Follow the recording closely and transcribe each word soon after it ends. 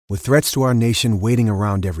With threats to our nation waiting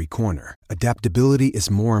around every corner, adaptability is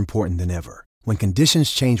more important than ever. When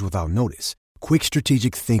conditions change without notice, quick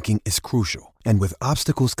strategic thinking is crucial. And with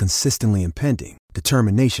obstacles consistently impending,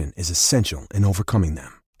 determination is essential in overcoming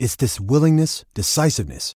them. It's this willingness,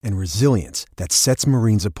 decisiveness, and resilience that sets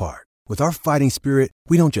Marines apart. With our fighting spirit,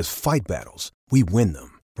 we don't just fight battles, we win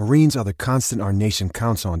them. Marines are the constant our nation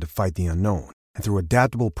counts on to fight the unknown. And through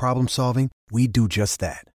adaptable problem solving, we do just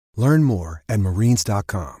that. Learn more at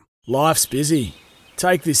marines.com. Life's busy.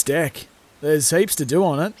 Take this deck. There's heaps to do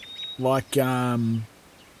on it. Like,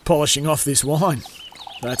 polishing off this wine.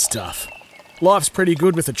 That's tough. Life's pretty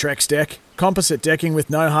good with a Trex deck. Composite decking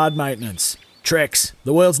with no hard maintenance. Trex,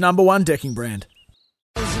 the world's #1 decking brand.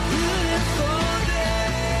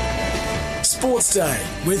 Sports Day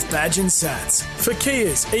with Badge and Sats for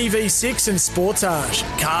Kia's EV6 and Sportage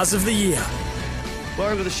Cars of the Year.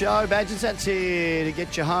 Welcome to the show. Badge and Sats here to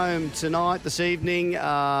get you home tonight, this evening.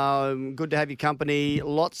 Good to have your company.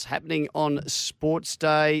 Lots happening on Sports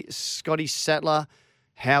Day. Scotty Sattler,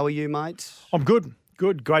 how are you, mate? I'm good.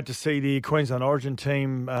 Good. Great to see the Queensland Origin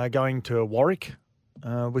team going to Warwick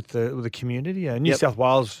with the community. New South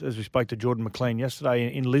Wales, as we spoke to Jordan McLean yesterday,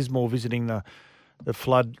 in Lismore visiting the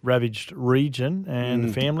flood-ravaged region and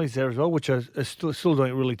the families there as well, which are still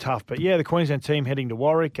doing it really tough. But, yeah, the Queensland team heading to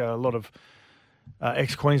Warwick, a lot of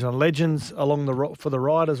ex-Queensland legends along for the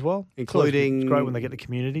ride as well. Including... It's great when they get the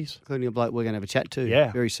communities. Including a bloke we're going to have a chat to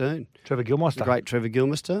very soon. Trevor Gilmeister. The great Trevor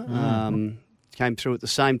Gilmeister. Came through at the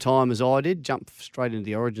same time as I did, jumped straight into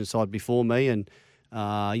the Origin side before me, and,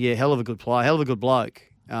 hell of a good player, hell of a good bloke.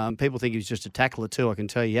 People think he was just a tackler too, I can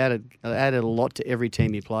tell you. He added a lot to every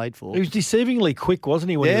team he played for. He was deceivingly quick,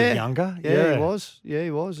 wasn't he, when he was younger? Yeah, he was. Yeah,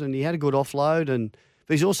 he was. And he had a good offload,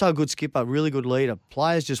 but he's also a good skipper, really good leader.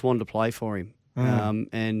 Players just wanted to play for him.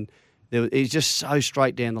 And he's just so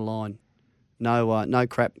straight down the line. No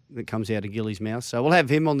crap that comes out of Gilly's mouth. So we'll have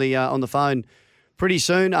him on the phone pretty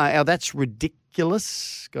soon. That's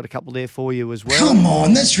ridiculous. Got a couple there for you as well. Come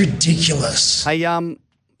on, that's ridiculous. Hey,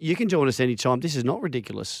 you can join us anytime. This is not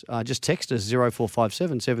ridiculous. Just text us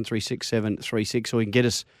 0457 736 736, or you can get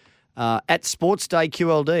us at Sports Day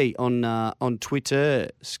QLD on Twitter,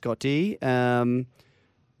 Scotty. We're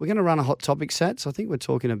going to run a hot topic, Sats. I think we're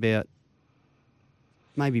talking about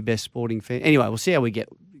maybe best sporting fan. Anyway, we'll see how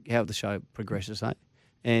the show progresses, eh?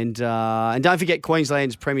 And don't forget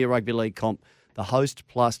Queensland's Premier Rugby League comp. The Host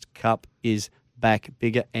Plus Cup is back,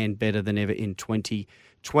 bigger and better than ever in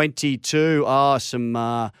 2022.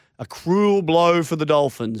 A cruel blow for the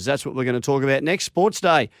Dolphins. That's what we're going to talk about next. Sports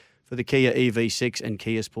Day for the Kia EV6 and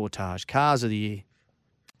Kia Sportage Cars of the Year.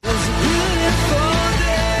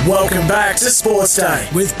 Welcome back to Sports Day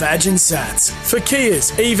with Badge and Sats for Kia's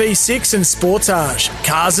EV6 and Sportage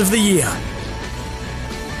Cars of the Year.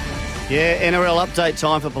 Yeah, NRL update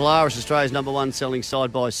time for Polaris, Australia's #1 selling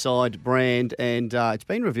side-by-side brand. And it's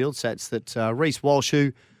been revealed, Sats, that Reece Walsh,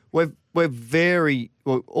 who we're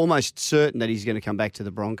almost certain that he's going to come back to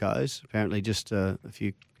the Broncos. Apparently just a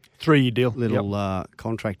few 3-year deal. Little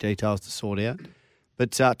contract details to sort out.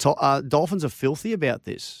 But Dolphins are filthy about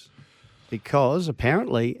this because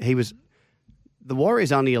apparently the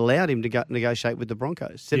Warriors only allowed him to negotiate with the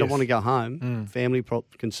Broncos. Said, I want to go home. Family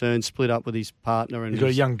concerns, split up with his partner. And he's got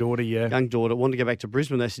a young daughter, Young daughter, wanted to go back to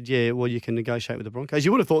Brisbane. They said, you can negotiate with the Broncos.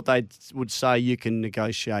 You would have thought they would say you can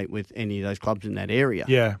negotiate with any of those clubs in that area.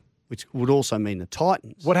 Yeah. Which would also mean the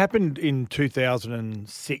Titans. What happened in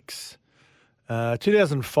 2006,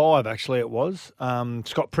 2005 actually it was,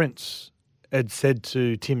 Scott Prince had said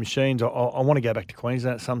to Tim Sheens, I want to go back to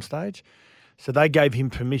Queensland at some stage. So they gave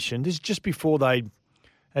him permission. This is just before they'd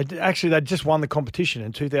just won the competition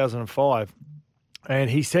in 2005.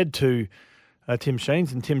 And he said to Tim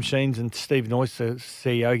Sheens and Steve Noyce, the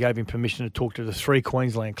CEO, gave him permission to talk to the 3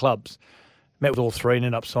 Queensland clubs. Met with all 3 and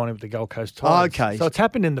ended up signing with the Gold Coast Titans. Okay. So it's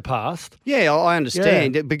happened in the past. Yeah, I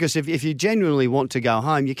understand. Because if you genuinely want to go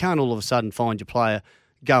home, you can't all of a sudden find your player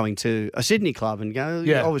going to a Sydney club and go,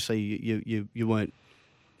 obviously you weren't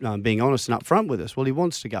being honest and upfront with us. Well, he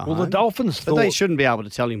wants to go home. Well, the Dolphins thought... But they shouldn't be able to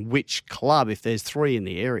tell him which club if there's 3 in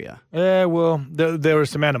the area. Yeah, well, there is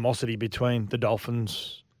some animosity between the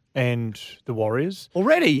Dolphins and the Warriors.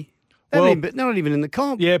 Already? They're not even in the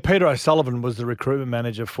comp. Yeah, Peter O'Sullivan was the recruitment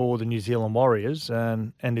manager for the New Zealand Warriors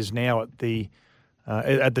and is now at the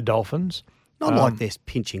Dolphins. Not like they're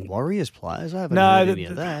pinching Warriors players. I haven't heard any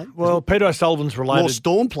of that. Well, Peter O'Sullivan's related. More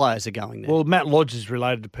Storm players are going there. Well, Matt Lodge is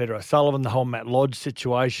related to Peter O'Sullivan, the whole Matt Lodge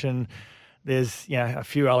situation. There's a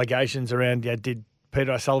few allegations around, did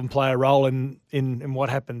Peter O'Sullivan play a role in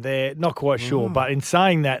what happened there? Not quite sure. But in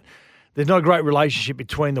saying that, there's not a great relationship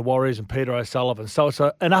between the Warriors and Peter O'Sullivan. So it's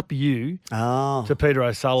an up you to Peter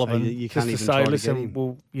O'Sullivan So you can't just to even say, try to get listen, him.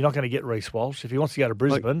 well, you're not going to get Reece Walsh. If he wants to go to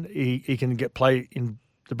Brisbane, he can play in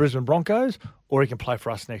the Brisbane Broncos, or he can play for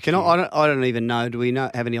us next year. I don't even know. Do we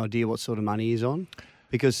have any idea what sort of money he's on?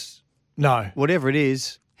 Because No. whatever it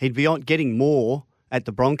is, he'd be on getting more at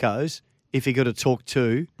the Broncos if he got to talk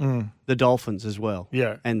to the Dolphins as well,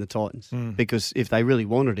 Yeah. and the Titans. Because if they really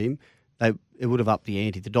wanted him, it would have upped the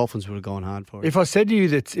ante. The Dolphins would have gone hard for him. If I said to you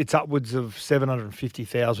that it's upwards of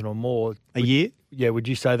 750,000 or more A year? yeah, would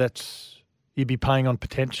you say you'd be paying on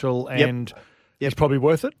potential and it's probably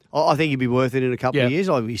worth it? I think he'd be worth it in a couple Yeah. of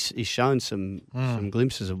years. He's shown some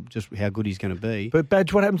glimpses of just how good he's going to be. But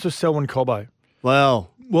Badge, what happens with Selwyn Cobbo?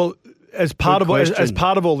 Well, As part of all this,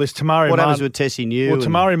 Tamari what happens Martin, with Tessie New? well,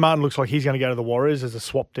 Tamari Martin looks like he's going to go to the Warriors as a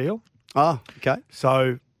swap deal. Oh, okay.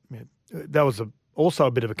 So that was also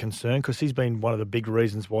a bit of a concern because he's been one of the big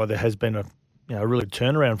reasons why there has been a really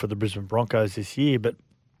turnaround for the Brisbane Broncos this year. But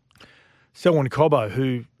Selwyn Cobbo,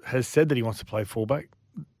 who has said that he wants to play fullback,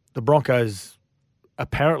 the Broncos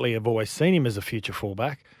apparently have always seen him as a future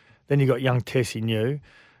fullback. Then you got young Tessie New.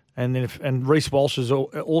 And Reece Walsh has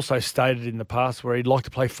also stated in the past where he'd like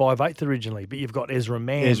to play 5'8" originally, but you've got Ezra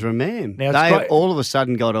Mann. Now, They have all of a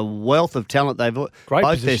sudden got a wealth of talent. They've Great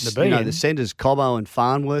both position to be in. The centres Cobbo and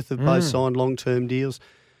Farnworth have both signed long-term deals.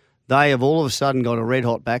 They have all of a sudden got a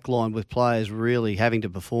red-hot backline with players really having to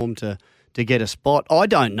perform to get a spot. I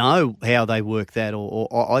don't know how they work that, or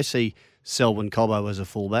I see Selwyn Cobbo as a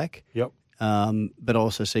fullback. Yep. But I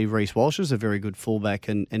also see Reece Walsh as a very good fullback,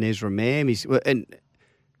 and Ezra Mann. And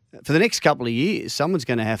for the next couple of years, someone's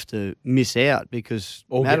going to have to miss out because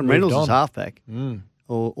Or get Adam moved Reynolds on. is halfback,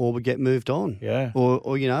 or would get moved on. Yeah.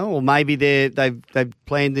 Or maybe they've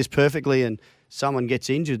planned this perfectly, and someone gets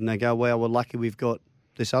injured, and they go, "Well, we're lucky we've got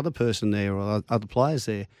this other person there or other players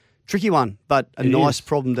there." Tricky one, but a nice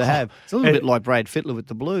problem to have. It's a little bit like Brad Fittler with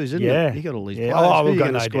the Blues, isn't it? You got all these players. Oh, Who we've are you got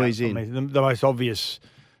going no to squeeze doubt. in? I mean, the most obvious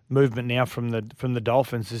movement now from the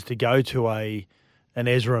Dolphins is to go to an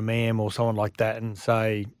Ezra Mann or someone like that and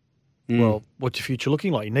say, well, what's your future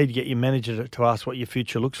looking like? You need to get your manager to ask what your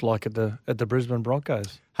future looks like at the Brisbane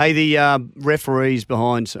Broncos. Hey, the referees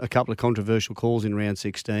behind a couple of controversial calls in round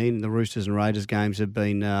 16, the Roosters and Raiders games have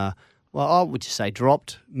been, I would just say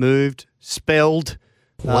dropped, moved, spelled.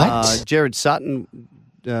 What? Jared Sutton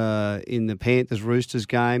in the Panthers-Roosters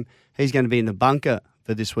game, he's going to be in the bunker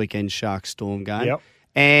for this weekend's Sharks-Storm game. Yep.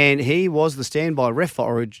 And he was the standby ref for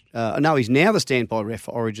Origin. He's now the standby ref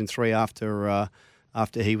for Origin 3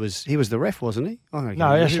 after he was the ref, wasn't he?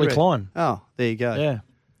 No, Ashley Klein. Oh, there you go. Yeah.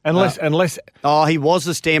 Unless he was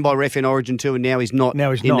the standby ref in Origin 2 and now he's not in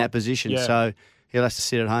not. that position. Yeah. So he'll have to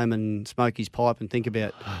sit at home and smoke his pipe and think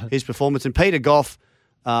about his performance. And Peter Goff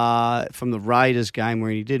from the Raiders game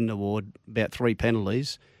where he didn't award about 3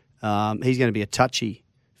 penalties, he's going to be a touchy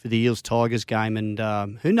for the Eels-Tigers game and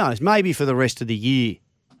who knows, maybe for the rest of the year.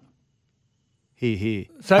 Here.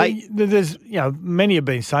 So Hey, there's, many have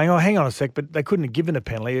been saying, hang on a sec, but they couldn't have given a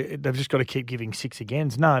penalty. They've just got to keep giving 6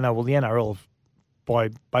 agains. No. Well, the NRL, by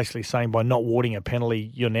basically saying by not awarding a penalty,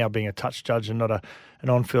 you're now being a touch judge and not an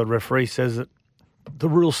on-field referee, says that the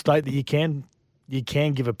rules state that you can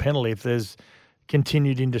give a penalty if there's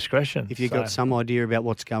continued indiscretion. if you've got some idea about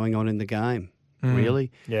what's going on in the game,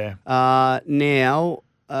 really. Yeah. Now,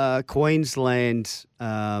 Queensland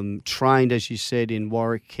trained, as you said, in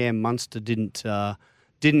Warwick. Cam Munster didn't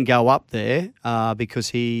go up there because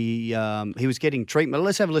he was getting treatment.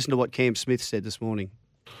 Let's have a listen to what Cam Smith said this morning.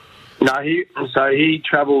 No, he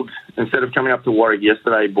travelled, instead of coming up to Warwick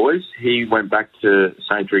yesterday, boys, he went back to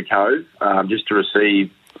Sanctuary Cove just to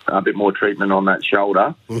receive a bit more treatment on that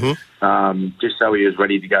shoulder, just so he was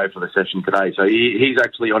ready to go for the session today. So he's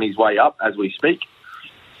actually on his way up as we speak.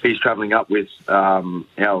 He's travelling up with our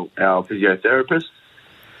physiotherapist,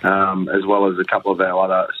 as well as a couple of our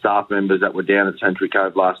other staff members that were down at Sanctuary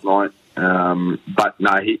Cove last night. But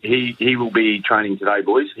no, he will be training today,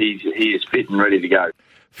 boys. He is fit and ready to go.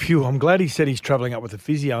 Phew, I'm glad he said he's travelling up with a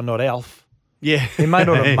physio, not Alf. Yeah. He may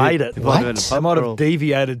not have made it. He might have been a They pub might crawl. have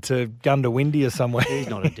deviated to Gundawindi or somewhere. He's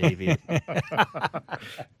not a deviant.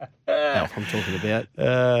 Alf, I'm talking about.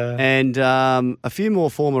 And a few more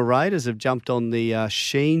former Raiders have jumped on the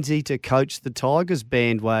Sheensy to coach the Tigers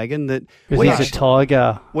bandwagon. That we He's a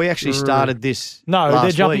tiger. actually started this. No, last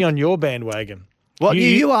they're jumping week. on your bandwagon. Well,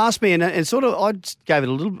 you asked me, and sort of, I just gave it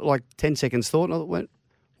a little, like 10 seconds thought, and I went,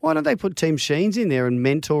 why don't they put Team Sheens in there and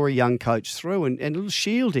mentor a young coach through and it'll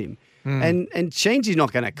shield him? And Sheensy's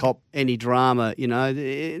not going to cop any drama,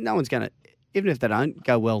 No one's going to, even if they don't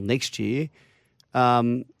go well next year,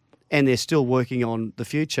 and they're still working on the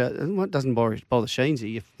future. It doesn't bother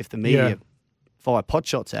Sheensy if the media fire pot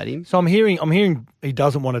shots at him. So I'm hearing he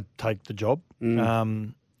doesn't want to take the job,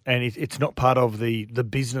 and it's not part of the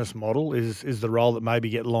business model. Is the role that maybe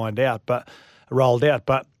get rolled out, but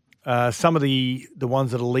some of the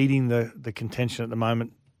ones that are leading the contention at the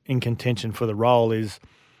moment in contention for the role is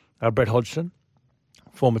Brett Hodgson,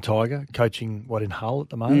 former Tiger, coaching in Hull at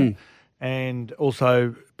the moment. And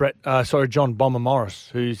also John Bomber Morris,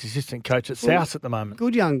 who's assistant coach at South at the moment.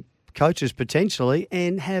 Good young coaches potentially,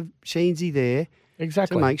 and have Sheensy there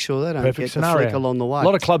to make sure they don't get the flick along the way. A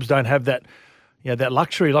lot of clubs don't have that, that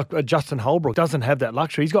luxury. Like Justin Holbrook doesn't have that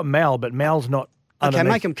luxury. He's got Mal, but Mal's not. Okay,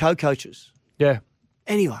 make them co-coaches. Yeah.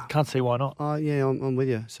 Anyway. Can't see why not. Oh, yeah, I'm with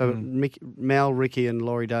you. So Mal, Ricky and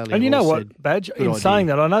Laurie Daly. And you know what, Badge? In saying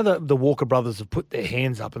that, I know that the Walker brothers have put their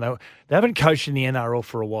hands up and they haven't coached in the NRL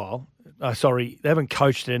for a while. They haven't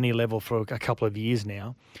coached at any level for a couple of years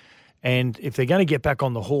now. And if they're going to get back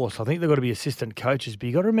on the horse, I think they've got to be assistant coaches. But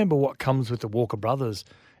you've got to remember what comes with the Walker brothers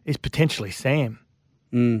is potentially Sam.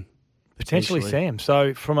 Potentially Sam.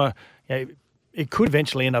 So it could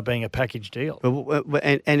eventually end up being a package deal.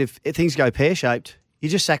 And if things go pear-shaped, you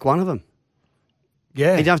just sack one of them.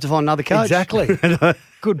 Yeah. You don't have to find another coach. Exactly.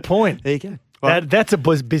 Good point. There you go. That's a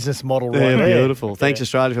business model right there. Beautiful. Thanks,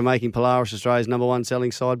 Australia, for making Polaris Australia's #1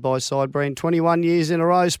 selling side-by-side brand. 21 years in a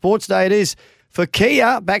row. Sports Day it is for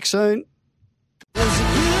Kia. Back soon.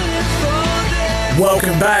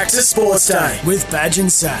 Welcome back to Sports Day with Badge and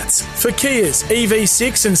Sats for Kia's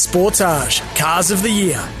EV6 and Sportage Cars of the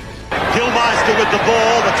Year. Gilmeister with the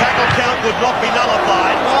ball. The tackle count would not be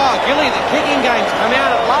nullified. Oh, Gilly, the kicking game's come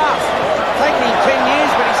out at last. Taken him 10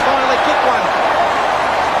 years, but he's finally kicked one.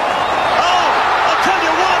 Oh, I'll tell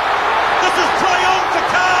you what. This is triumph for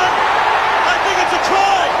Khan. I think it's a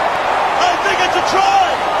try.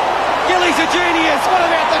 Gilly's a genius. What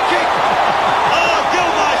about the kick? Oh,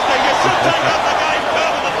 Gilmeister, you should take up the game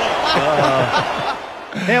permanently.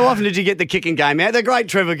 How often did you get the kicking game out? The great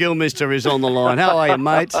Trevor Gilmeister is on the line. How are you,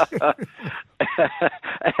 mate? How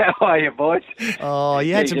are you, boys? Oh,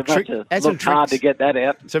 you had some tricks. Hard to get that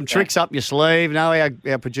out. Some tricks up your sleeve. No,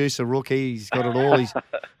 our producer Rookie, he's got it all.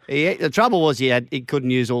 The trouble was he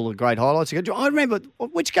couldn't use all the great highlights. I remember,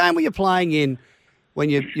 which game were you playing in when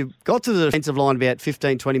you got to the defensive line about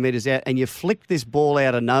 15, 20 metres out and you flicked this ball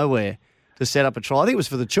out of nowhere to set up a try? I think it was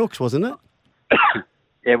for the Chooks, wasn't it?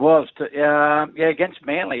 It was. Against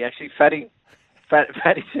Manly, actually. Fatty said,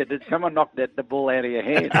 did someone knock the ball out of your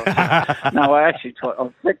hand? No, I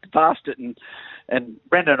flicked past it, and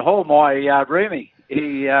Brendan Hall, my roomie,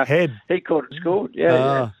 he caught it, scored.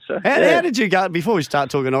 So, how did you go, before we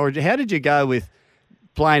start talking Origin, how did you go with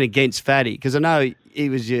playing against Fatty? Because I know he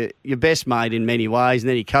was your best mate in many ways, and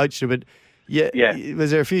then he coached you, but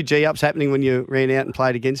was there a few G-ups happening when you ran out and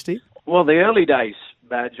played against him? Well, the early days,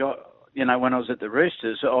 Badge, when I was at the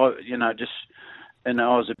Roosters, I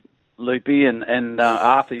was a loopy, and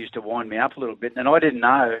Arthur used to wind me up a little bit, and I didn't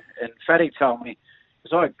know. And Fatty told me,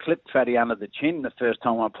 because I clipped Fatty under the chin the first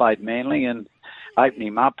time I played Manly and opened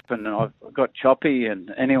him up, and I got choppy, and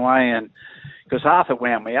because Arthur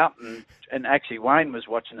wound me up, and actually Wayne was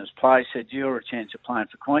watching us play, said, you're a chance of playing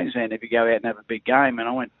for Queensland if you go out and have a big game. And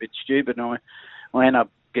I went a bit stupid, and I ended up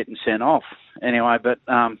getting sent off. Anyway, but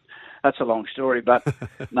that's a long story, but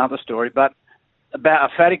another story. But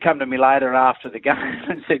about a Fatty come to me later after the game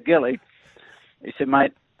and said, Gilly, he said,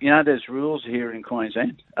 mate, there's rules here in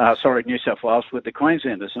Queensland, New South Wales with the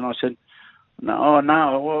Queenslanders. And I said, no,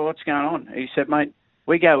 what's going on? He said, mate,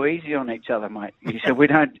 we go easy on each other, mate. He said, we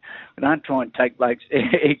don't try and take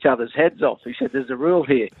each other's heads off. He said, there's a rule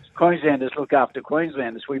here. Queenslanders look after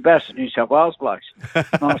Queenslanders. We bash the New South Wales blokes.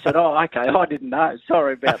 And I said, oh, okay, I didn't know.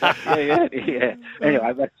 Sorry about that. Yeah.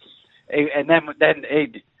 Anyway, but and then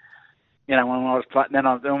he'd, when I was playing, then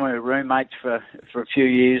we were roommates for a few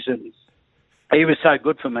years, and he was so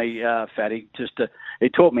good for me, Fatty. He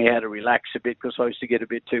taught me how to relax a bit because I used to get a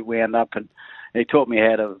bit too wound up, and he taught me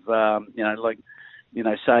how to,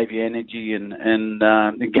 save your energy and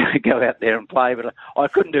go out there and play. But I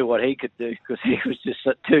couldn't do what he could do because he was just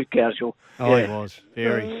too casual. Oh, he was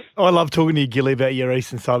very. I love talking to you, Gilly, about your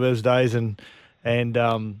Eastern Suburbs days and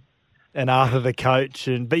Arthur the coach,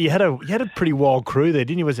 but you had a pretty wild crew there,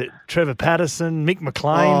 didn't you? Was it Trevor Patterson, Mick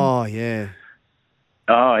McLean? Oh yeah.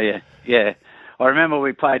 Oh yeah. I remember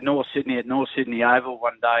we played North Sydney at North Sydney Oval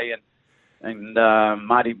one day, and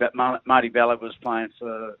Marty Bella was playing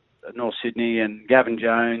for North Sydney, and Gavin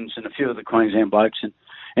Jones and a few of the Queensland blokes. And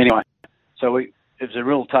anyway, so it was a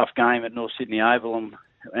real tough game at North Sydney Oval,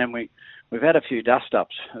 and we've had a few dust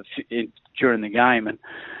ups during the game, and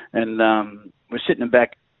we're sitting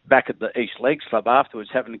back back at the East Leagues Club afterwards,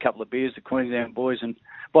 having a couple of beers, the Queensland boys, and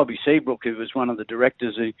Bobby Seabrook, who was one of the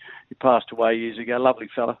directors, he passed away years ago, lovely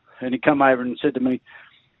fella. And he come over and said to me,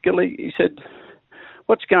 Gilly, he said,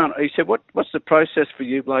 what's going on? He said, what's the process for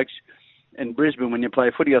you blokes in Brisbane when you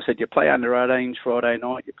play footy? I said, you play under 18s Friday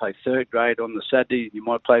night, you play third grade on the Saturday, you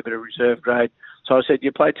might play a bit of reserve grade. So I said,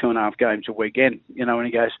 you play 2.5 games a weekend, you know, and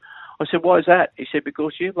he goes, I said, why is that? He said,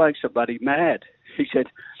 because you blokes are bloody mad. He said,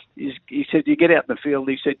 you get out in the field,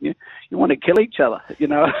 he said, you want to kill each other, you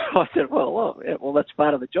know. I said, well, that's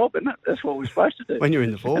part of the job, isn't it? That's what we're supposed to do. When you're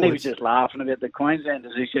in the forwards. And he was just laughing about the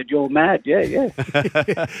Queenslanders. He said, you're mad, yeah.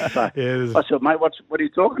 So I said, mate, what are you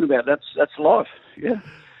talking about? That's life, yeah.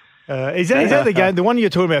 Is that the game, the one you're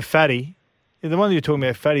talking about, Fatty? The one you're talking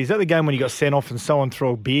about, Fatty, is that the game when you got sent off and someone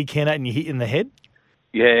threw a beer can at and you hit in the head?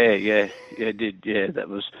 Yeah, did. Yeah, that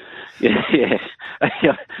was, yeah.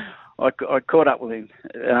 I caught up with him,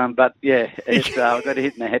 but yeah, I got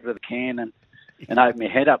hit in the head with a can and opened my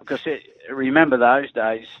head up because remember those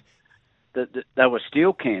days that they were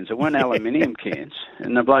steel cans, they weren't aluminium cans,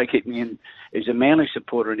 and the bloke hit me in. He was a Manly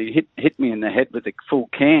supporter, and he hit me in the head with a full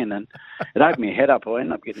can, and it opened my head up. I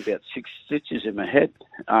ended up getting about 6 stitches in my head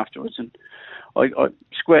afterwards, and I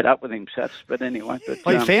squared up with him, Sats. But anyway, you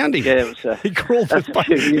found him. Yeah, it was. He crawled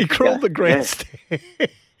the grandstand. Yeah.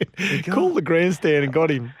 He crawled the grandstand and got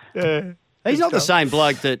him. Yeah. He's not the same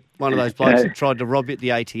bloke that one of those blokes that tried to rob you at the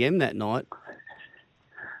ATM that night.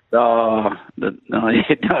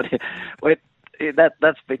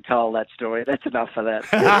 That's been told, that story. That's enough for that.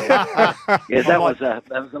 Yeah, that was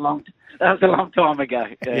a long time ago.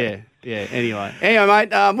 Yeah. Anyway,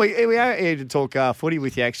 mate, we are here to talk footy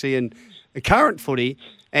with you actually, and the current footy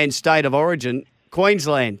and state of origin.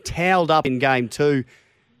 Queensland towelled up in game 2.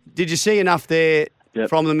 Did you see enough there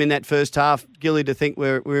from them in that first half, Gilly, to think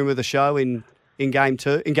we're in with a show in game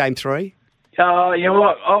 3? Yeah,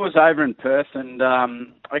 well, I was over in Perth, and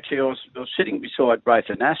actually I was sitting beside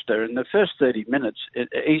Braithen Astor, and the first 30 minutes,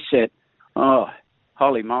 he said, "Oh,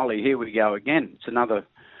 holy moly, here we go again. It's another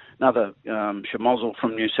schmozzle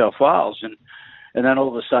from New South Wales," and then all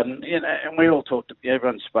of a sudden, and we all talked.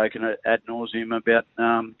 Everyone's spoken ad nauseum about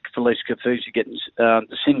Felice Kafusi getting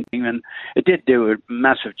the sin team, and it did do a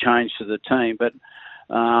massive change to the team. But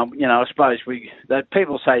I suppose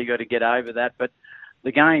people say you got to get over that, but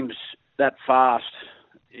the game's that fast,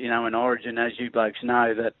 in Origin, as you blokes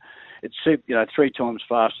know, that it's 3 times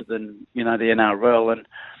faster than the NRL, and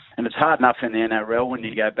it's hard enough in the NRL when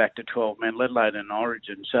you go back to 12 men, let alone in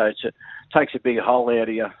Origin. So it takes a big hole out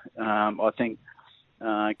of you, I think,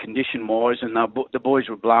 condition wise, and the boys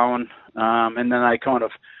were blowing, and then they kind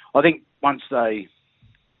of, I think once they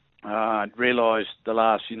realised the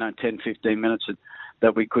last 10-15 minutes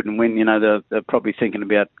that we couldn't win, they're probably thinking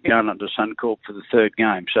about going up to Suncorp for the third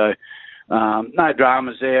game. So no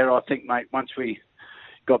dramas there. I think, mate, once we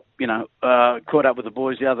got caught up with the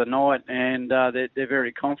boys the other night, and they're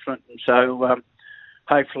very confident, and so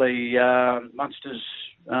hopefully Munster's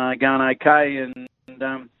going okay, and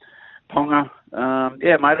Ponga,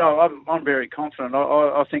 mate, I'm very confident.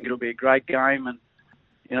 I think it'll be a great game, and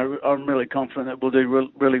I'm really confident that we'll do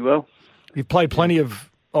really well. You've played plenty of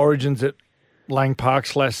Origins at Lang Park /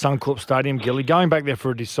 Suncorp Stadium, Gilly. Going back there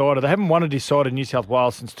for a decider, they haven't won a decider in New South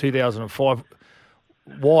Wales since 2005.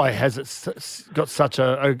 Why has it got such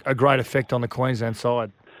a great effect on the Queensland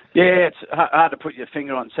side? Yeah, it's hard to put your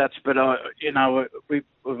finger on, Sats, but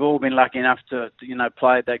we've all been lucky enough to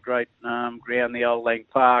play at that great ground, the old Lang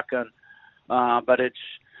Park, and but it's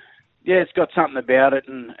got something about it,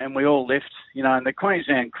 and we all lift, and the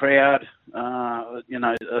Queensland crowd,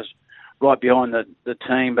 is right behind the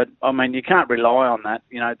team. But I mean, you can't rely on that,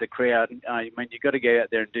 the crowd. You've got to go out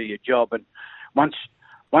there and do your job, and once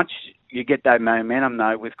you get that momentum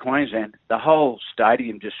though with Queensland, the whole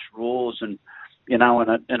stadium just roars, and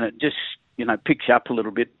it just picks up a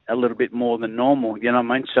little bit more than normal. You know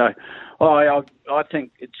what I mean? So I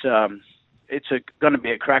think it's going to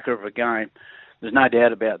be a cracker of a game. There's no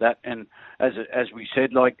doubt about that. And as we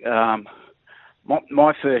said, my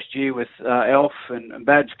first year with Elf and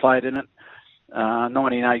Babs played in it,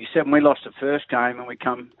 1987. We lost the first game, and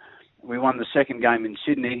we won the second game in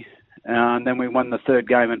Sydney, and then we won the third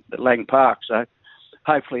game at Lang Park. So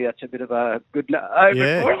hopefully that's a bit of a good.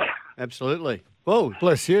 Yeah, absolutely. Whoa,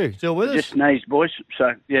 bless you. Still with us? Just sneezed, boys.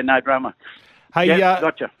 So yeah, no drama. Hey,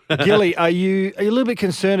 gotcha. Gilly, are you a little bit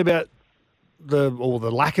concerned about the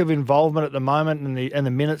lack of involvement at the moment, and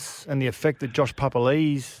the minutes and the effect that Josh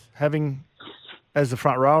Papali's having as the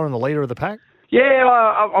front rower and the leader of the pack? Yeah,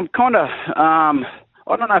 I'm kind of.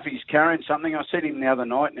 I don't know if he's carrying something. I seen him the other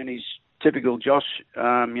night, and he's typical Josh.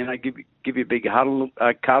 Give you a big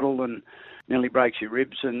cuddle, and nearly breaks your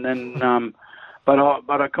ribs. And then, but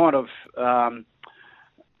I kind of, I'm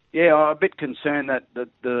a bit concerned that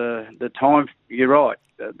the time. You're right,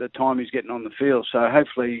 the time he's getting on the field. So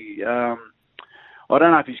hopefully, I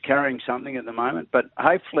don't know if he's carrying something at the moment, but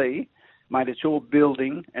hopefully, mate, it's all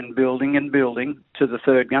building and building and building to the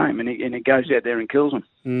third game, and he goes out there and kills them.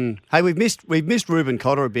 Hey, we've missed Reuben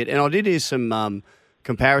Cotter a bit, and I did hear some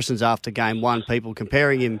comparisons after game one. People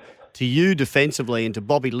comparing him to you defensively and to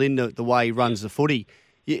Bobby Lindner, the way he runs the footy.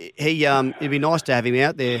 It'd be nice to have him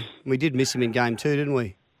out there. We did miss him in game two, didn't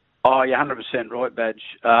we? Oh, you're 100% right, Badge.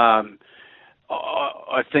 I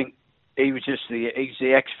think he's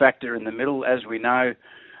the X factor in the middle, as we know.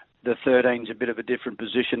 The 13's a bit of a different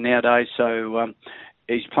position nowadays, so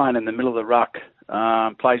he's playing in the middle of the ruck,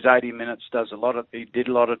 plays 80 minutes, he did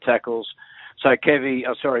a lot of tackles. So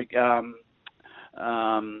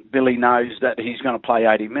Billy knows that he's going to play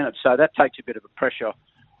 80 minutes, so that takes a bit of a pressure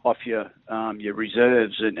off your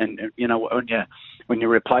reserves, and when your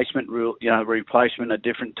replacement at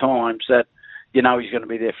different times, that he's going to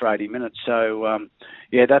be there for 80 minutes. So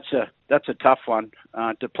that's a tough one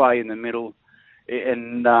to play in the middle.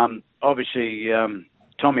 And obviously,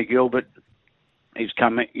 Tommy Gilbert, he's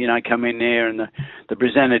come in there, and they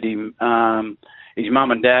presented him. His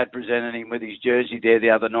mum and dad presented him with his jersey there the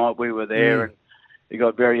other night. We were there, and he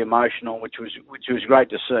got very emotional, which was great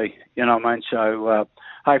to see. You know what I mean? So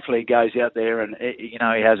hopefully he goes out there and he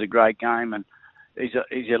has a great game, and he's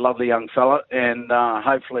a lovely young fella, and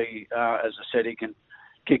hopefully, as I said, he can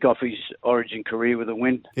kick off his Origin career with a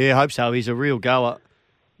win. Yeah, I hope so. He's a real goer.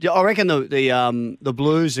 I reckon the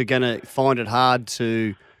Blues are going to find it hard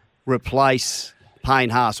to replace Payne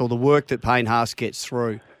Haas, or the work that Payne Haas gets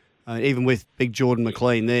through. Even with big Jordan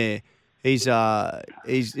McLean there, they're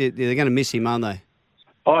going to miss him, aren't they?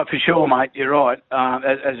 Oh, for sure, mate. You're right.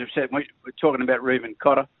 As I've said, we're talking about Reuben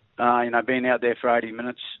Cotter. Being out there for 80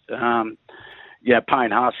 minutes. Payne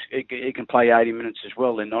Haas, he can play 80 minutes as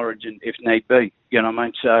well in Origin if need be. You know what I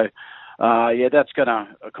mean? So, that's going to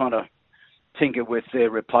kind of tinker with their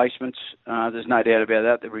replacements. There's no doubt about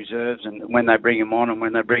that, the reserves, and when they bring them on and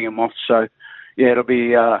when they bring them off. So,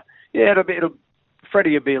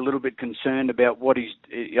 Freddie will be a little bit concerned about what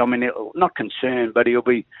not concerned, but he'll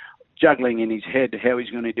be juggling in his head how he's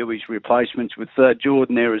going to do his replacements with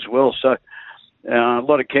Jordan there as well. So, a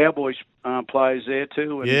lot of Cowboys players there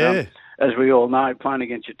too. And, as we all know, playing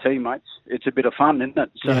against your teammates, it's a bit of fun, isn't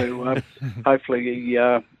it? So, hopefully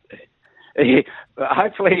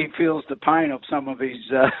hopefully he feels the pain of some of his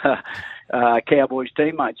Cowboys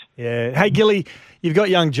teammates. Yeah. Hey, Gilly, you've got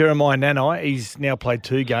young Jeremiah Nanai. He's now played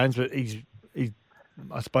 2 games, but he's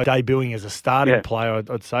I suppose, debuting as a starting player,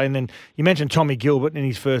 I'd say. And then you mentioned Tommy Gilbert in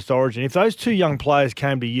his first Origin. If those 2 young players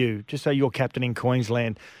came to you, just say you're captain in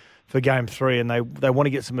Queensland for Game 3, and they want to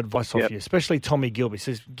get some advice off you, especially Tommy Gilbert. He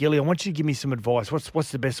says, Gilly, I want you to give me some advice.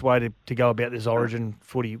 What's the best way to go about this Origin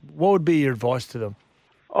footy? What would be your advice to them?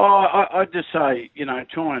 Oh, I'd just say,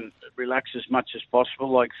 try and relax as much as possible,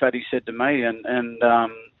 like Fatty said to me, and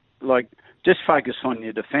just focus on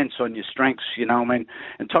your defence, on your strengths,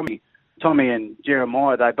 And Tommy and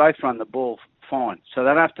Jeremiah, they both run the ball fine, so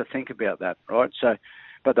they don't have to think about that, right? So,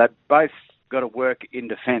 but they both got to work in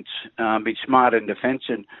defence, be smart in defence,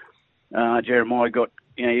 and Jeremiah got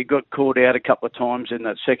caught out a couple of times in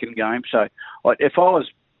that second game. So, if I was,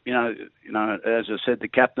 as I said, the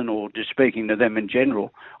captain, or just speaking to them in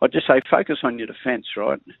general, I'd just say focus on your defence,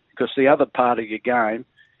 right? Because the other part of your game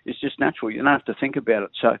is just natural. You don't have to think about it.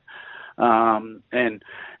 So, and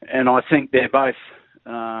I think they're both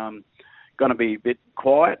going to be a bit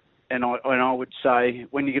quiet, and I would say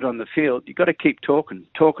when you get on the field, you've got to keep talking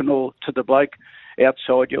all to the bloke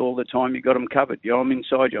outside you all the time. You've got them covered. I'm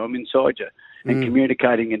inside you, and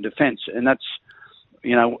communicating in defence. And that's,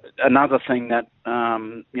 another thing that,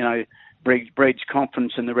 breeds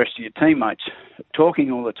confidence in the rest of your teammates, talking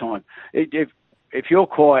all the time. If you're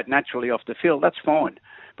quiet naturally off the field, that's fine.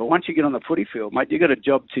 But once you get on the footy field, mate, you've got a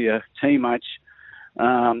job to your teammates,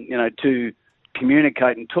 to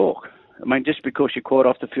communicate and talk. I mean, just because you're quiet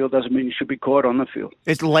off the field doesn't mean you should be quiet on the field.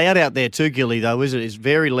 It's loud out there too, Gilly, though, isn't it? It's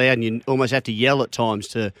very loud, and you almost have to yell at times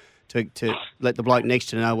to let the bloke next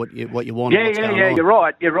to know what you want. Yeah, you're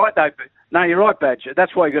right. You're right, though. No, you're right, Badge.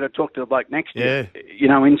 That's why you've got to talk to the bloke next to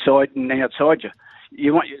you, inside and outside you.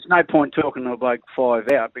 There's no point talking to the bloke 5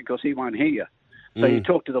 out because he won't hear you. So you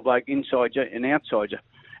talk to the bloke inside you and outside you.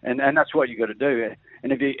 And that's what you've got to do.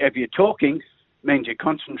 And if you're talking, it means you're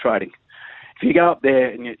concentrating. If you go up there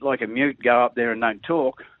and you're like a mute, go up there and don't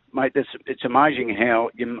talk, mate, it's amazing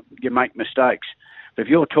how you make mistakes. But if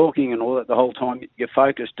you're talking and all that the whole time, you're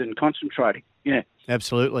focused and concentrating. Yeah.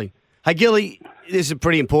 Absolutely. Hey, Gilly, this is a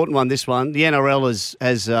pretty important one, this one. The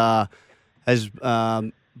NRL has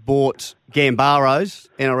bought Gambaro's,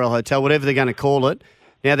 NRL Hotel, whatever they're going to call it.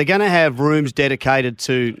 Now, they're going to have rooms dedicated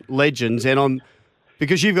to legends, and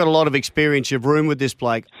because you've got a lot of experience, you've roomed with this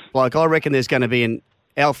bloke, I reckon there's going to be an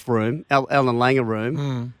Alf room, Alan Langer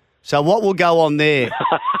room. So what will go on there?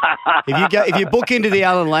 If you book into the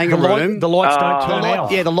Alan Langer room, the lights don't turn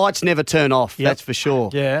off. Yeah, the lights never turn off. Yep. That's for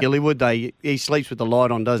sure. Yeah, Gilly, would they? He sleeps with the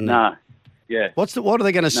light on, doesn't he? No. Yeah. What are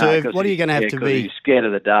they going to serve? What are you going to have to be? He's scared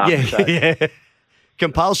of the dark. Yeah, so. yeah.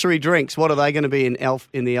 Compulsory drinks. What are they going to be in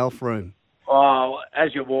the Alf room? Oh,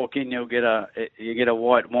 as you walk in, you get a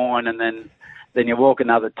white wine, and then you walk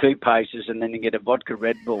another 2 paces, and then you get a vodka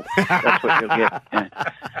Red Bull. That's what you'll get. Yeah.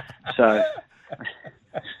 So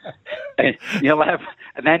you'll have,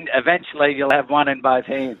 and then eventually you'll have one in both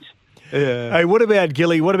hands. Yeah. Hey, what about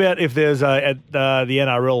Gilly? What about if there's at the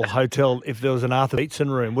NRL hotel? If there was an Arthur Beetson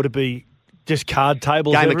room, would it be just card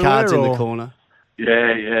tables? Game of cards or? in the corner.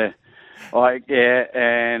 Yeah.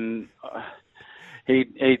 And he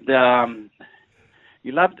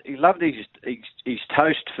loved his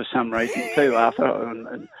toast for some reason too, Arthur,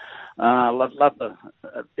 and he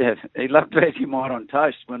loved Vegemite on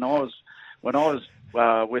toast when I was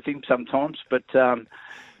with him sometimes. But your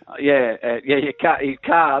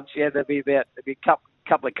cards, there'd be a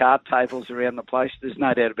couple of card tables around the place. There's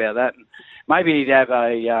no doubt about that. And maybe he'd have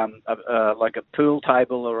like a pool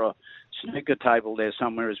table or a snooker table there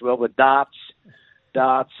somewhere as well, with darts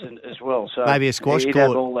as well. So maybe a squash he'd court.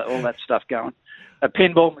 have all that stuff going. A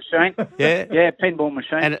pinball machine. Yeah, pinball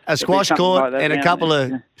machine. And a squash court like and a couple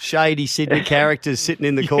of shady Sydney characters sitting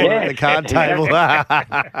in the corner of the card table.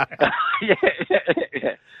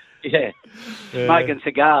 Yeah. Smoking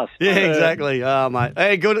cigars. Yeah, exactly. Oh, mate.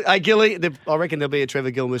 Hey, good. Hey, Gilly, I reckon there'll be a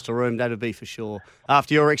Trevor Gilmeister room. That would be for sure.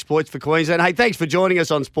 After your exploits for Queensland. Hey, thanks for joining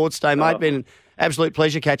us on Sports Day, mate. Been an absolute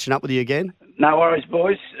pleasure catching up with you again. No worries,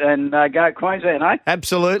 boys. And go Queensland, eh?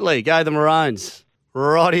 Absolutely. Go the Maroons.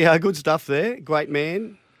 Rightio. Good stuff there. Great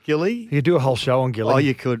man, Gilly. You could do a whole show on Gilly. Oh,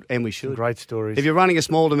 you could, and we should. Some great stories. If you're running a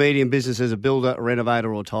small to medium business as a builder,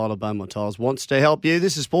 renovator, or tiler, Beaumont Tiles wants to help you.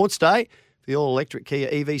 This is Sports Day for the all-electric Kia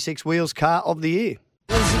EV6 Wheels Car of the Year.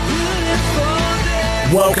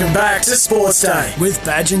 Welcome back to Sports Day with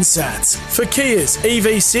Badge and Sats for Kia's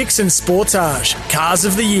EV6 and Sportage Cars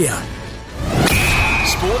of the Year.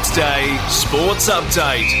 Sports Day Sports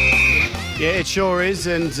Update. Yeah, it sure is.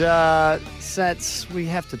 And Sats, we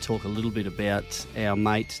have to talk a little bit about our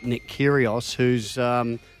mate Nick Kyrgios, who's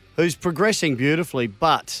progressing beautifully,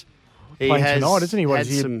 but he playing has tonight, isn't he? Was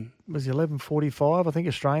he 11:45? I think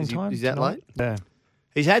Australian time. Is that tonight? late? Yeah.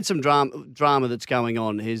 He's had some drama that's going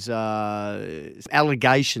on. His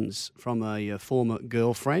allegations from a former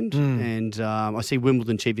girlfriend, and I see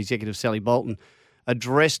Wimbledon Chief Executive Sally Bolton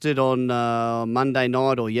addressed it on Monday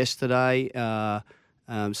night or yesterday,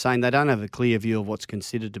 saying they don't have a clear view of what's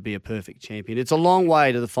considered to be a perfect champion. It's a long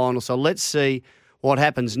way to the final, so let's see what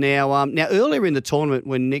happens now. Now, earlier in the tournament,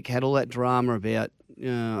 when Nick had all that drama about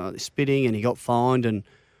spitting and he got fined and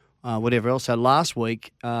whatever else, so last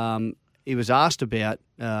week he was asked about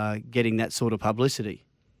getting that sort of publicity.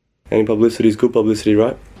 Any publicity is good publicity,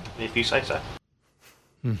 right? If you say so.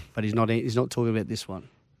 But he's not talking about this one.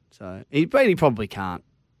 So he probably can't.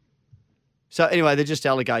 So anyway, they're just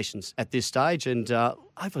allegations at this stage, and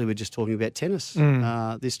hopefully we're just talking about tennis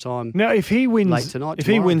this time. Now, if he wins, late tonight,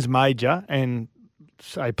 he wins major and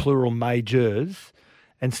say plural majors,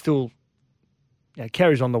 and still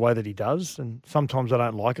carries on the way that he does, and sometimes I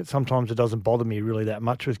don't like it. Sometimes it doesn't bother me really that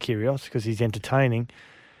much with Kyrgios because he's entertaining.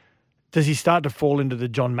 Does he start to fall into the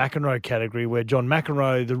John McEnroe category, where John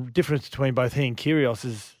McEnroe, the difference between both he and Kyrgios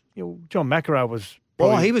is, John McEnroe was.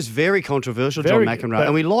 He was very controversial, John McEnroe,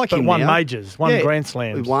 and we like him. But won now. majors, won Grand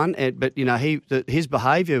Slams. He won, but his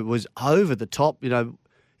behaviour was over the top.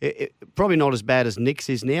 Probably not as bad as Nick's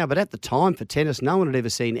is now, but at the time for tennis, no one had ever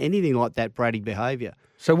seen anything like that bratty behaviour.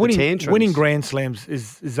 So winning Grand Slams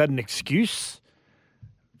is that an excuse?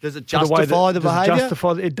 Does it justify the behaviour?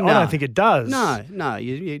 I don't think it does. No.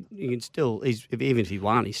 You can still. Even if he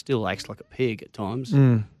won, he still acts like a pig at times.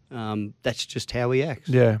 That's just how he acts.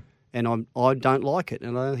 Yeah. And I don't like it,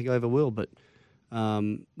 and I don't think I ever will. But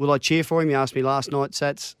will I cheer for him? You asked me last night,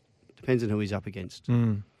 Sats. Depends on who he's up against.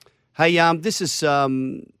 Hey, this is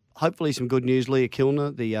hopefully some good news. Leah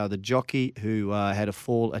Kilner, the jockey who had a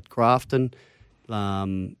fall at Grafton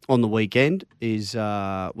on the weekend,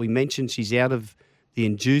 we mentioned she's out of the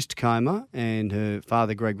induced coma, and her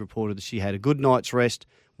father, Greg, reported that she had a good night's rest,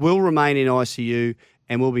 will remain in ICU,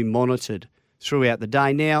 and will be monitored throughout the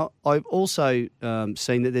day. Now, I've also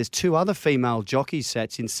seen that there's two other female jockeys,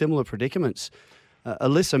 Sats, in similar predicaments.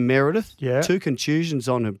 Alyssa Meredith, Yeah. 2 contusions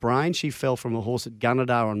on her brain. She fell from a horse at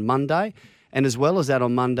Gunnedah on Monday. And as well as that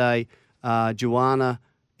on Monday, Joanna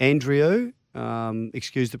Andrew,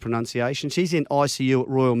 excuse the pronunciation, she's in ICU at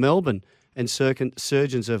Royal Melbourne, and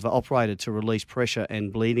surgeons have operated to release pressure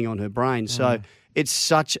and bleeding on her brain. So it's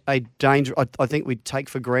such a danger. I think we take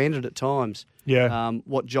for granted at times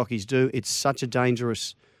what jockeys do. It's such a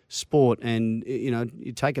dangerous sport, and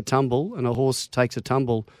you take a tumble, and a horse takes a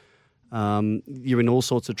tumble, you're in all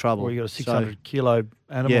sorts of trouble. Well, you got a 600 kilo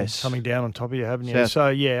animal coming down on top of you, haven't you?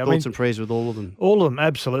 So thoughts and prayers with all of them. All of them,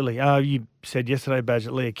 absolutely. You said yesterday, Badge,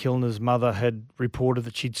 that Leah Kilner's mother had reported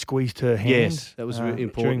that she'd squeezed her hand. Yes, that was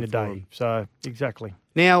important during the for day. them. So exactly.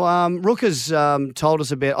 Now, Rook has told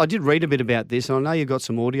us about. I did read a bit about this, and I know you got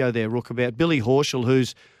some audio there, Rook, about Billy Horschel,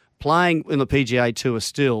 who's playing in the PGA Tour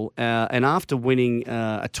still, and after winning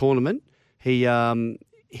a tournament, he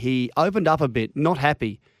opened up a bit, not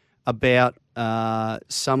happy about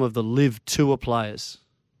some of the Live Tour players.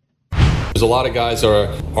 There's a lot of guys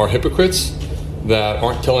that are hypocrites, that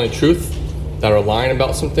aren't telling the truth, that are lying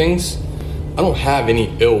about some things. I don't have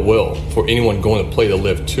any ill will for anyone going to play the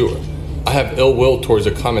Live Tour. I have ill will towards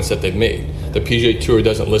the comments that they've made. The PGA Tour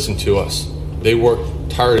doesn't listen to us. They work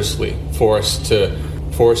tirelessly for us to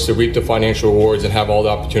reap the financial rewards and have all the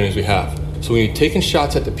opportunities we have. So when you're taking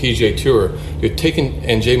shots at the PGA Tour,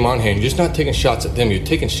 and Jay Monahan, you're just not taking shots at them, you're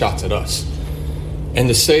taking shots at us. And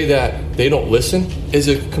to say that they don't listen is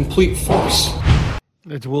a complete farce.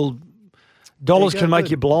 Dollars can make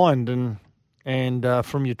you blind and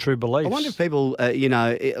from your true beliefs. I wonder if people,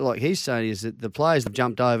 like he's saying, is that the players that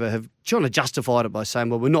jumped over have trying to justify it by saying,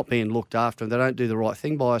 well, we're not being looked after and they don't do the right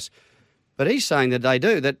thing by us. But he's saying that they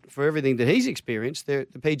do, that for everything that he's experienced, the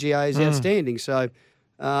PGA is outstanding. So,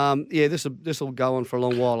 this will go on for a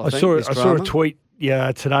long while, I think. I saw a tweet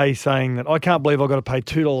today saying that I can't believe I've got to pay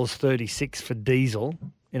 $2.36 for diesel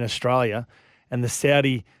in Australia, and the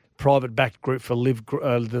Saudi private-backed group for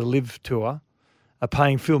the Live Tour are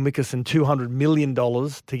paying Phil Mickelson $200 million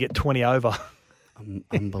to get 20 over.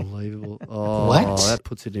 Unbelievable. What? That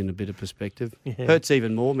puts it in a bit of perspective. Yeah. Hurts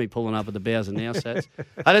even more, me pulling up at the Bowser now, Sats.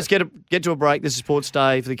 Hey, let's get to a break. This is Sports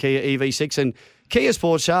Day for the Kia EV6 and Kia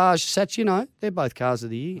Sportage. Sats, they're both cars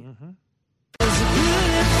of the year.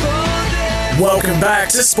 Welcome back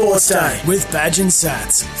to Sports Day with Badge and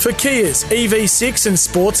Sats for Kia's EV6 and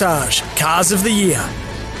Sportage, cars of the year.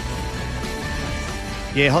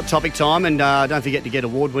 Yeah, hot topic time, and don't forget to get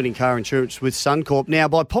award-winning car insurance with Suncorp. Now,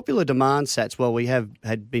 by popular demand, Sats, we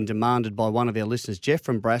had been demanded by one of our listeners, Jeff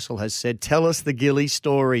from Brassel, has said, tell us the Gilly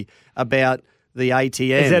story about the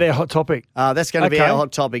ATM. Is that our hot topic? That's going to be our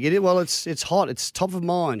hot topic. It's hot. It's top of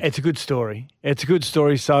mind. It's a good story.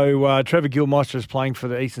 So Trevor Gilmeister is playing for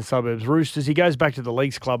the Eastern Suburbs Roosters. He goes back to the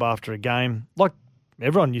Leagues Club after a game, like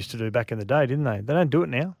everyone used to do back in the day, didn't they? They don't do it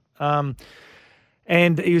now.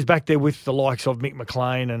 And he was back there with the likes of Mick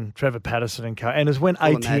McLean and Trevor Patterson and co. And it was when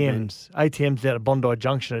ATMs down at Bondi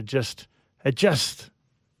Junction had just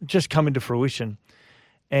come into fruition.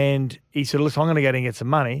 And he said, listen, I'm going to go and get some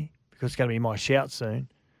money because it's going to be my shout soon.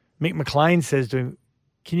 Mick McLean says to him,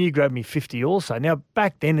 can you grab me 50 also? Now,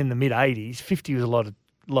 back then in the mid-'80s, 50 was a lot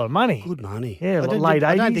of money. Good money. Yeah, late 80s.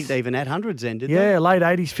 I don't think they even had hundreds then, did they? Yeah, late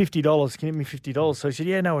 80s, $50. Can you give me $50? So he said,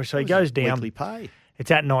 yeah, no. So he goes down. Weekly pay. It's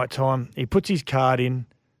at night time. He puts his card in,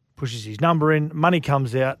 pushes his number in, money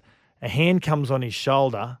comes out, a hand comes on his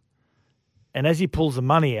shoulder, and as he pulls the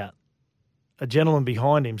money out, a gentleman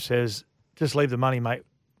behind him says, just leave the money, mate.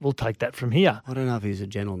 We'll take that from here. I don't know if he's a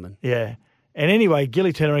gentleman. Yeah. And anyway,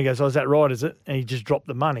 Gilly turned around and goes, is that right, is it? And he just dropped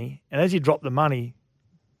the money. And as he dropped the money,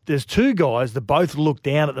 there's two guys that both looked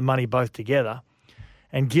down at the money both together.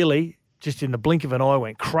 And Gilly, just in the blink of an eye,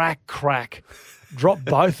 went crack, crack, dropped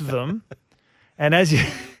both of them. And as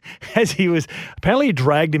he was, apparently he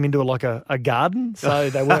dragged him into like a garden, so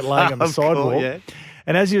they weren't laying on the sidewalk. Cool, yeah.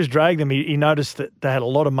 And as he was dragging them, he noticed that they had a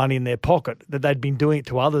lot of money in their pocket, that they'd been doing it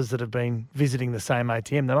to others that have been visiting the same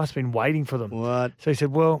ATM. They must have been waiting for them. What? So he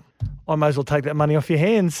said, well, I may as well take that money off your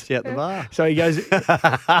hands. It's out the bar. So he goes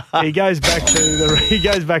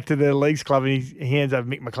back to the Leagues Club and he hands over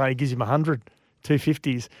Mick McLean. He gives him 100,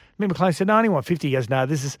 250s. Mick McLean said, no, I only want 50. He goes, no,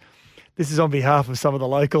 this is on behalf of some of the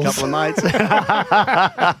locals. Couple of mates.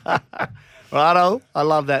 Righto. I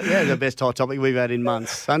love that. Yeah, the best hot topic we've had in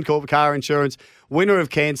months. Suncorp Car Insurance, winner of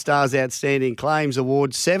CanStar's Outstanding Claims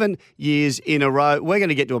Award, 7 years in a row. We're going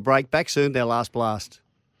to get to a break. Back soon, their last blast.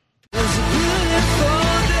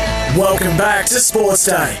 Welcome back to Sports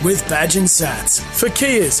Day with Badge and Sats for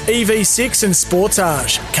Kia's EV6 and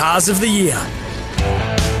Sportage, cars of the year.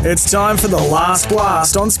 It's time for the last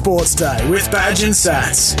blast on Sports Day with Badge and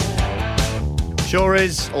Sats. Sure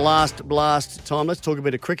is last blast time. Let's talk a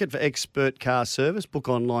bit of cricket for Expert Car Service. Book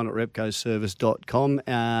online at repcoservice.com.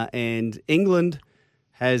 And England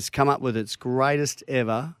has come up with its greatest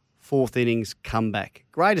ever fourth innings comeback.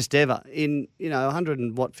 Greatest ever in,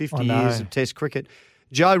 150 years of Test cricket.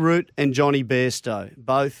 Joe Root and Johnny Bairstow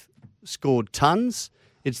both scored tons.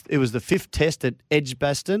 It was the fifth Test at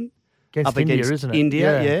Edgbaston. Against India, isn't it?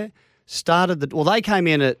 India, yeah. They came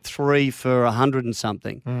in at 3 for 100 and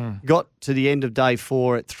something. Got to the end of day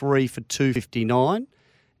 4 at 3 for 259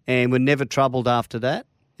 and were never troubled after that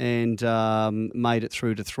and made it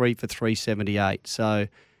through to 3 for 378. So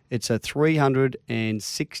it's a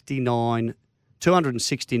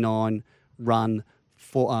 269 run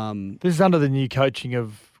for... this is under the new coaching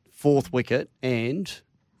of... fourth wicket and,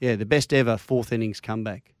 the best ever fourth innings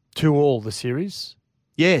comeback. 2-2 the series?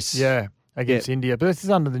 Yes. Yeah. Against India. But this is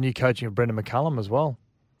under the new coaching of Brendan McCullum as well.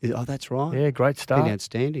 Oh, that's right. Yeah, great start. Been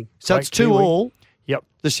outstanding. So Great it's 2-2. Yep.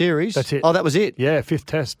 The series. That's it. Oh, that was it? Yeah, fifth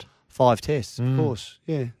Test. 5 tests, of course.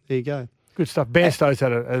 Yeah, there you go. Good stuff. Bairstow's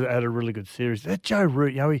had a really good series. That Joe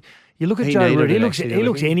Root, you look at Joe Root, he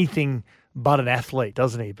looks anything but an athlete,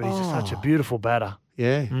 doesn't he? But he's just such a beautiful batter.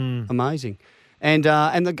 Yeah, amazing. And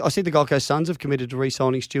I see the Gold Coast Suns have committed to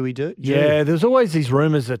re-signing Stewie Dew. Yeah, there's always these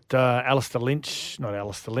rumours that Alistair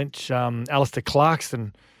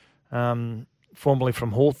Clarkston, formerly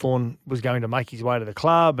from Hawthorn, was going to make his way to the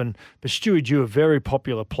club. But Stewie Dew, a very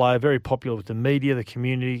popular player, very popular with the media, the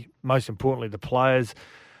community, most importantly the players.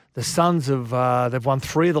 The Suns they've won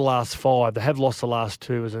 3 of the last 5. They have lost the last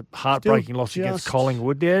 2. It was a heartbreaking loss against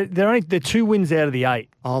Collingwood. They're 2 wins out of the 8.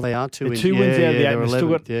 Oh, they are 2 wins. 2 wins out of the 8.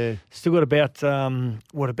 They've still got about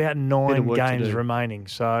 9 games remaining.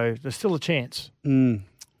 So there's still a chance.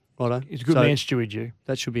 Righto. He's a good man, Stewie Dew.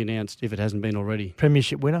 That should be announced if it hasn't been already.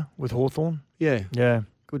 Premiership winner with Hawthorn. Yeah. Yeah.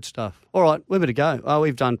 Good stuff. All right, we better go.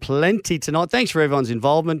 We've done plenty tonight. Thanks for everyone's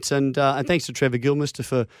involvement and thanks to Trevor Gilmister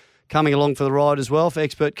for coming along for the ride as well. For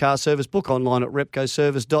Expert Car Service, book online at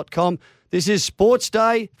repcoservice.com. This is Sports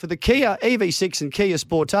Day for the Kia EV6 and Kia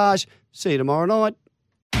Sportage. See you tomorrow night.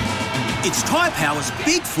 It's Tyre Power's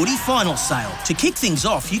Big Footy Final Sale. To kick things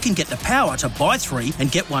off, you can get the power to buy 3 and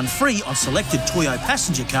get 1 free on selected Toyo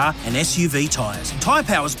passenger car and SUV tyres. Tyre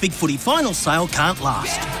Power's Big Footy Final Sale can't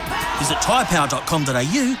last. Visit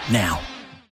tyrepower.com.au now.